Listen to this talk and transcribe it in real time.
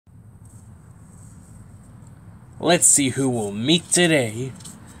let's see who we'll meet today.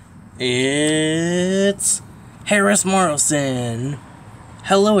 It's Harris Morlson.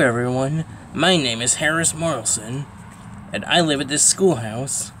 Hello everyone, my name is Harris Morlson, and I live at this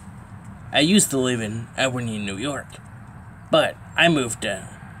schoolhouse. I used to live in Albany, New York, but I moved to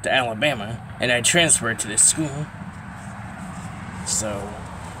Alabama, and I transferred to this school. So,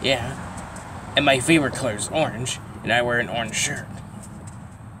 yeah. And my favorite color is orange, and I wear an orange shirt.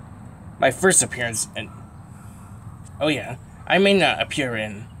 My first appearance in... Oh yeah, I may not appear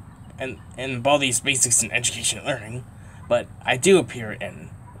in Baldi's Basics in Education and Learning, but I do appear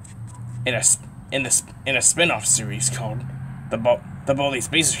in a spin-off series called the Baldi's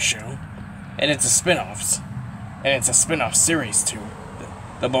Basics Show, and it's a spin-off series to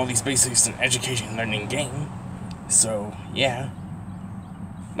the Baldi's Basics in Education and Learning game. So yeah,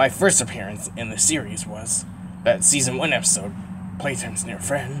 my first appearance in the series was that season 1 episode, Playtime's Near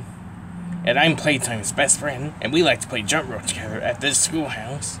Friend, and I'm Playtime's best friend, and we like to play jump rope together at this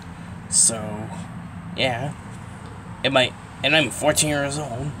schoolhouse. So yeah, and I'm 14 years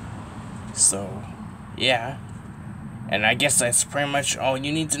old. So yeah, and I guess that's pretty much all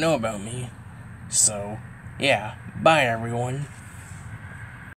you need to know about me. So yeah, bye everyone.